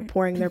they are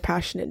pouring their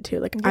passion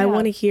into. Like I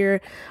want to hear,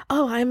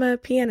 oh, I'm a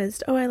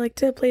pianist. Oh, I like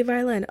to play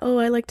violin. Oh,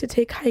 I like to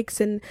take hikes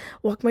and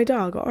walk my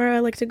dog. Or I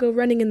like to go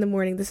running in the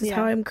morning. This is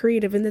how I'm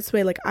creative in this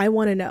way. Like I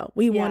want to know.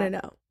 We want to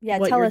know. Yeah,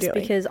 tell us,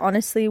 because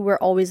honestly, we're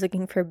always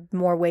looking for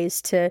more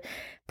ways to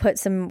put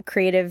some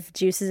creative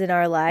juices in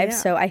our lives.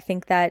 So I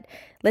think that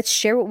let's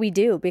share what we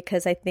do,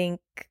 because I think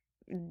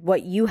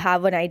what you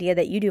have, an idea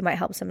that you do, might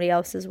help somebody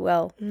else as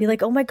well. Be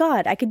like, oh my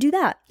God, I could do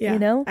that. You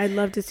know? I'd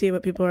love to see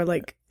what people are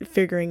like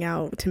figuring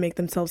out to make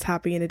themselves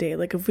happy in a day.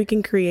 Like if we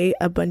can create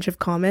a bunch of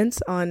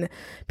comments on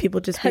people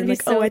just being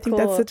like, oh, I think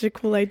that's such a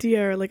cool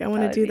idea, or like I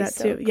want to do that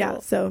too. Cool. Yeah,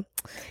 so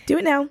do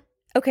it now.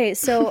 Okay,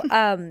 so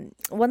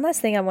one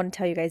last thing I want to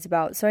tell you guys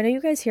about. So I know you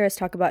guys hear us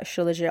talk about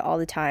shilajit all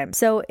the time.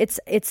 So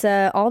it's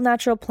a all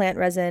natural plant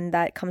resin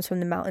that comes from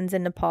the mountains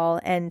in Nepal,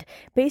 and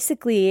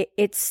basically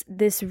it's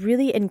this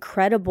really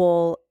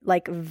incredible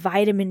like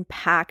vitamin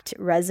packed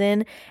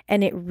resin,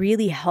 and it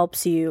really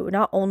helps you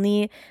not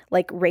only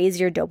like raise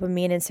your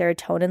dopamine and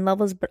serotonin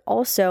levels, but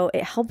also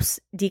it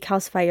helps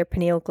decalcify your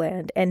pineal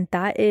gland, and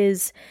that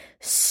is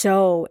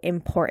so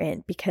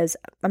important, because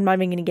I'm not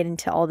even going to get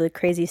into all the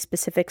crazy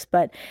specifics,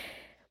 but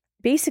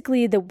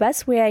basically, the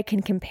best way I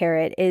can compare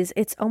it is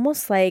it's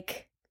almost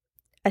like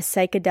a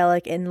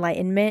psychedelic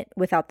enlightenment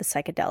without the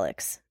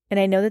psychedelics. And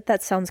I know that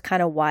that sounds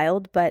kind of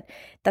wild, but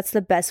that's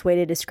the best way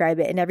to describe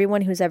it. And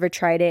everyone who's ever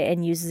tried it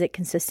and uses it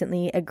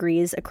consistently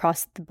agrees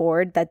across the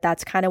board that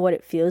that's kind of what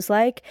it feels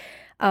like.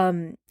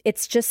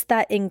 It's just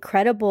that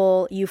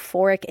incredible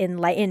euphoric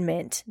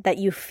enlightenment that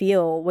you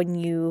feel when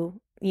you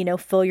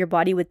fill your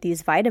body with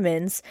these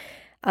vitamins.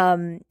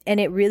 And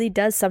it really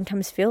does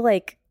sometimes feel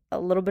like a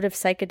little bit of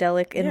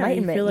psychedelic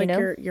enlightenment, you feel like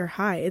know? you're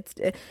high.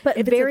 But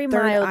if very it's a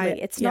third mildly. eye,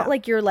 It's not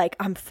like you're like,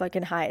 I'm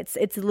fucking high.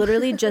 It's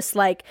literally just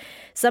like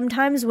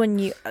sometimes when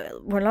you,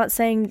 we're not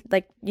saying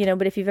like, you know,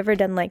 but if you've ever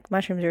done like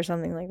mushrooms or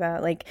something like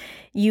that, like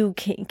you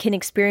can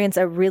experience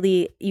a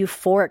really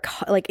euphoric,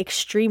 like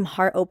extreme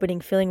heart opening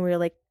feeling where you're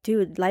like,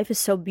 dude, life is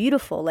so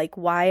beautiful. Like,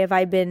 why have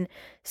I been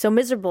so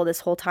miserable this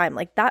whole time?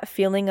 Like that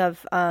feeling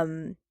of,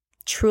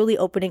 truly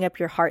opening up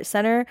your heart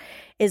center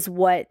is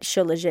what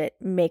Shilajit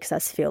makes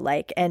us feel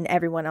like, and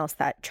everyone else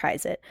that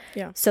tries it.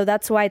 Yeah. So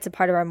that's why it's a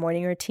part of our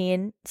morning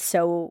routine.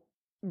 So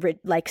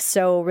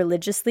so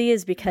religiously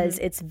is because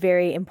it's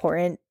very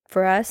important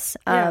for us.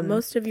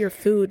 Most of your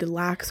food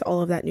lacks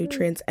all of that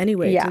nutrients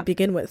anyway to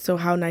begin with. So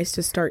how nice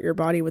to start your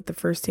body with the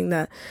first thing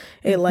that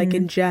it like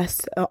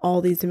ingests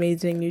all these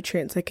amazing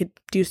nutrients that could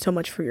do so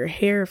much for your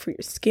hair, for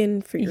your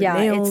skin, for your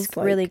nails. It's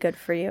really good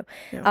for you.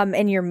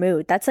 And your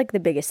mood. That's like the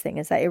biggest thing,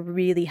 is that it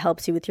really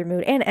helps you with your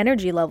mood and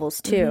energy levels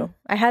too.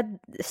 I had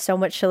so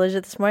much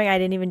Shilajit this morning. I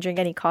didn't even drink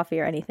any coffee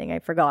or anything. I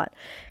forgot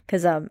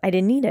because I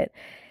didn't need it.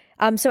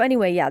 So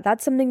anyway,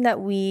 that's something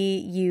that we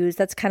use.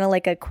 That's kind of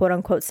like a quote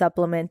unquote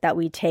supplement that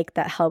we take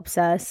that helps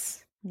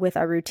us with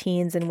our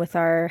routines and with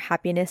our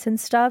happiness and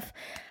stuff.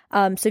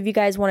 So if you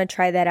guys want to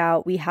try that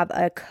out, we have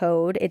a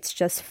code. It's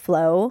just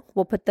Flow.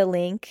 We'll put the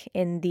link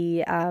in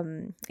the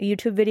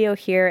YouTube video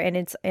here, and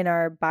it's in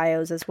our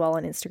bios as well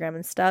on Instagram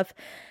and stuff.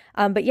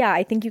 But yeah,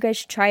 I think you guys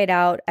should try it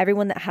out.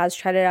 Everyone that has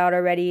tried it out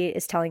already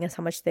is telling us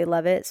how much they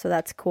love it. So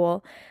that's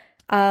cool.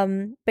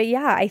 But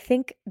yeah, I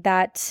think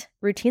that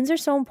routines are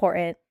so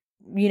important.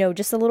 You know,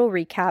 just a little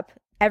recap.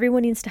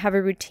 Everyone needs to have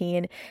a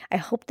routine. I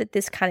hope that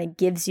this kind of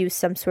gives you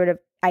some sort of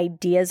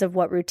ideas of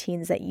what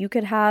routines that you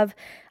could have.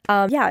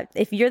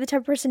 If you're the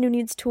type of person who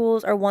needs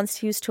tools or wants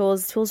to use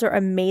tools are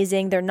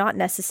amazing. They're not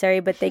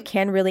necessary, but they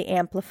can really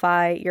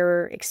amplify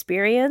your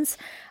experience.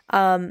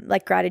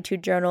 Like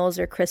gratitude journals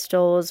or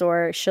crystals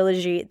or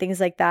Shilajit, things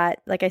like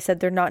that. Like I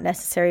said, they're not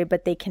necessary,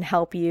 but they can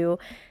help you.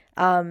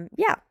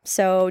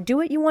 So do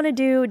what you want to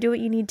do what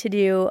you need to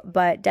do,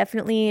 but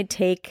definitely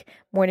take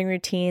morning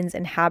routines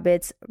and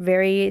habits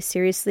very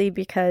seriously,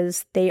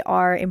 because they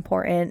are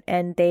important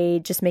and they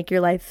just make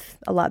your life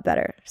a lot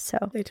better. So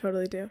they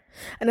totally do.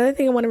 Another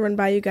thing I want to run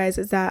by you guys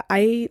is that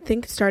I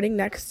think starting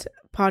next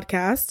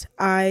podcast,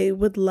 I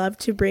would love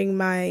to bring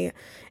my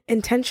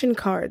intention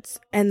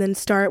cards and then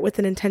start with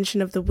an intention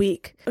of the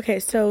week. Okay,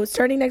 so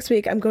starting next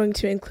week, I'm going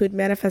to include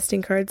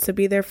manifesting cards, so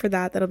be there for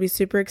that. That'll be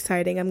super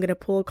exciting. I'm going to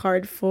pull a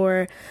card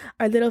for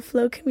our little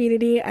Flow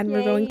community, and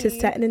we're going to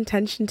set an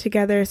intention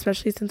together,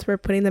 especially since we're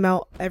putting them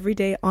out every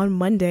day on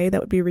Monday. That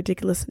would be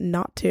ridiculous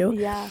not to.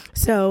 Yeah.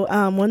 So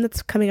one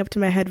that's coming up to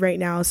my head right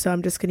now, so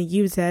I'm just going to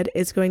use it,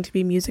 is going to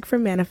be music for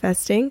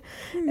manifesting.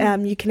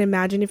 You can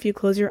imagine, if you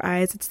close your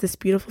eyes, it's this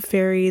beautiful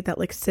fairy that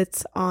like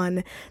sits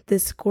on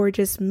this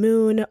gorgeous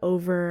moon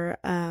over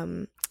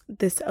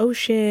this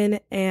ocean,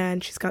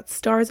 and she's got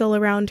stars all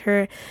around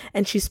her,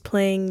 and she's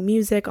playing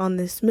music on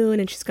this moon,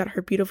 and she's got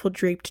her beautiful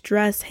draped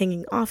dress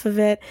hanging off of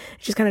it.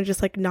 She's kind of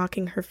just like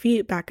knocking her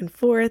feet back and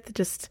forth,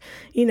 just,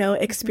 you know,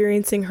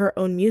 experiencing her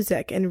own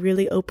music and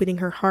really opening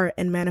her heart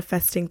and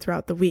manifesting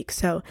throughout the week.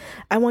 So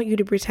I want you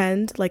to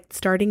pretend like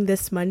starting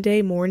this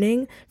Monday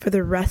morning for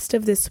the rest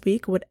of this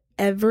week,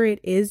 whatever it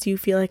is you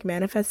feel like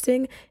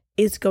manifesting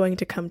is going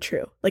to come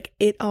true. Like,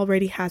 it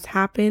already has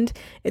happened.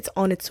 It's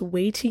on its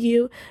way to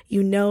you.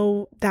 You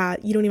know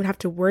that you don't even have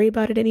to worry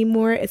about it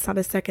anymore. It's not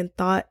a second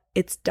thought.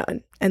 It's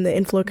done. And the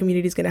Inflow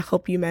community is going to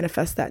help you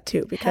manifest that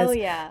too, because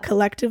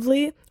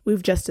collectively,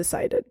 we've just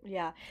decided.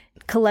 Yeah.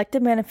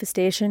 Collective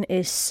manifestation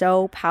is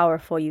so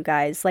powerful, you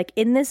guys. Like,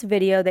 in this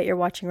video that you're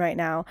watching right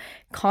now,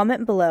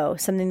 comment below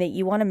something that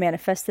you want to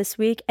manifest this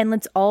week, and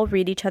let's all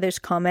read each other's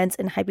comments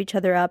and hype each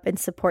other up and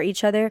support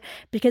each other.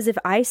 Because if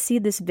I see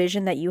this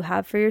vision that you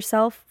have for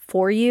yourself,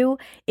 for you,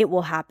 it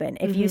will happen.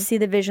 If you see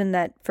the vision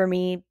that for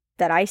me,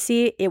 that I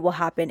see, it will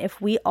happen.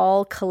 If we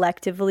all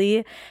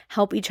collectively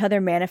help each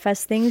other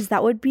manifest things,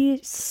 that would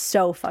be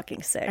so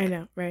fucking sick. I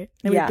know, right?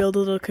 And we build a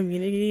little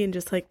community and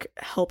just like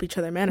help each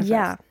other manifest.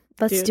 Yeah,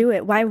 let's do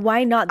it.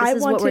 Why not? This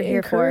is what we're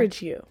here for. I want to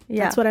encourage you.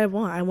 Yeah. That's what I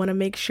want. I want to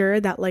make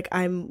sure that like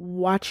I'm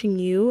watching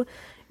you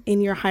in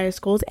your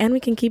highest goals, and we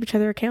can keep each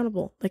other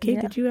accountable. Like, hey,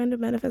 did you end up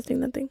manifesting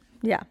that thing?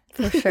 Yeah,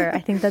 for sure. I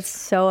think that's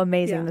so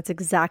amazing. That's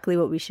exactly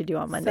what we should do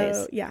on Mondays.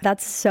 So,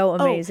 that's so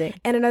amazing.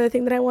 And another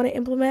thing that I want to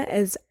implement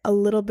is a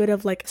little bit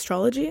of like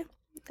astrology.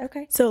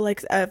 Okay. So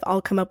like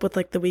I'll come up with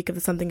like the week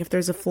of something if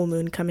there's a full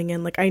moon coming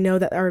in. Like, I know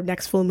that our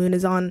next full moon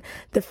is on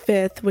the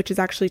 5th, which is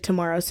actually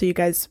tomorrow. So you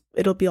guys,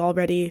 it'll be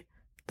already,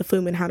 the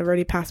full moon had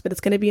already passed, but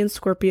it's going to be in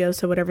Scorpio.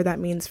 So whatever that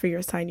means for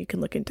your sign, you can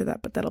look into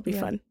that, but that'll be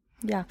fun.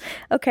 Yeah.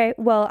 Okay.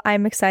 Well,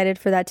 I'm excited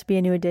for that to be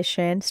a new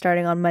edition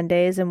starting on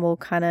Mondays, and we'll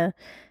kind of,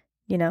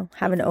 you know,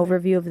 have an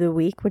overview of the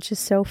week, which is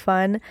so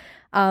fun.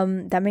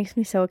 That makes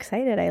me so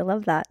excited. I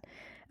love that.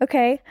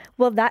 Okay,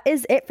 well, that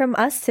is it from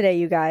us today,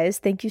 you guys.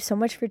 Thank you so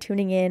much for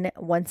tuning in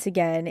once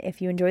again.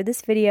 If you enjoyed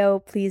this video,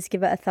 please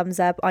give it a thumbs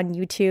up on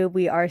YouTube.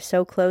 We are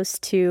so close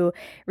to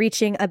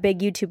reaching a big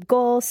YouTube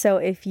goal. So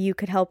if you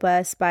could help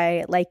us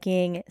by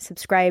liking,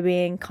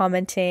 subscribing,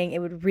 commenting, it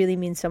would really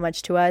mean so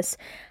much to us.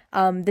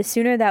 The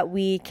sooner that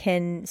we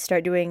can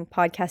start doing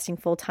podcasting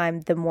full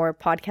time, the more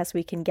podcasts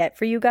we can get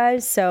for you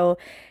guys. So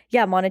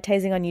yeah,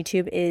 monetizing on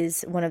YouTube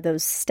is one of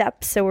those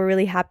steps. So we're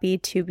really happy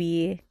to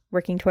be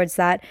working towards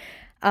that.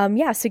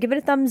 So give it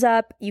a thumbs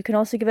up. You can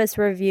also give us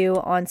a review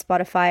on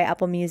Spotify,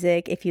 Apple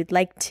Music if you'd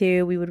like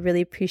to. We would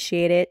really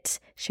appreciate it.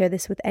 Share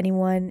this with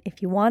anyone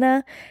if you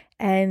wanna.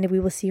 And we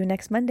will see you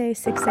next Monday,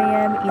 6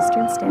 a.m.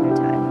 Eastern Standard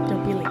Time.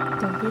 Don't be late.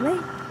 Don't be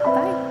late.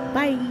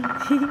 Bye.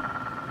 Bye.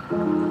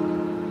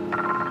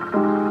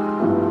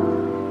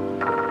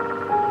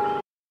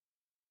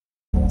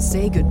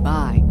 Say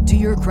goodbye to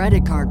your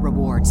credit card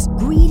rewards.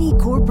 Greedy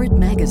corporate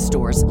mega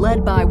stores,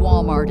 led by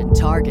Walmart and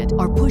Target,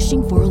 are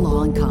pushing for a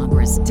law in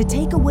Congress to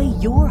take away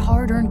your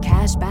hard-earned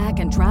cash back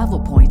and travel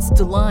points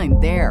to line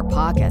their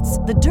pockets.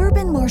 The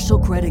Durbin-Marshall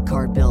credit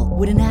card bill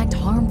would enact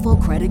harmful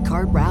credit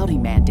card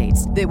routing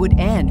mandates that would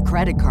end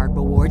credit card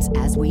rewards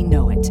as we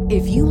know it.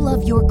 If you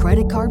love your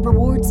credit card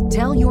rewards,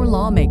 tell your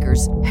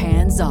lawmakers,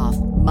 hands off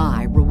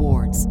my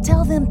rewards.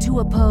 Tell them to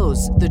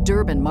oppose the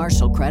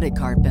Durbin-Marshall credit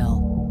card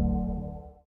bill.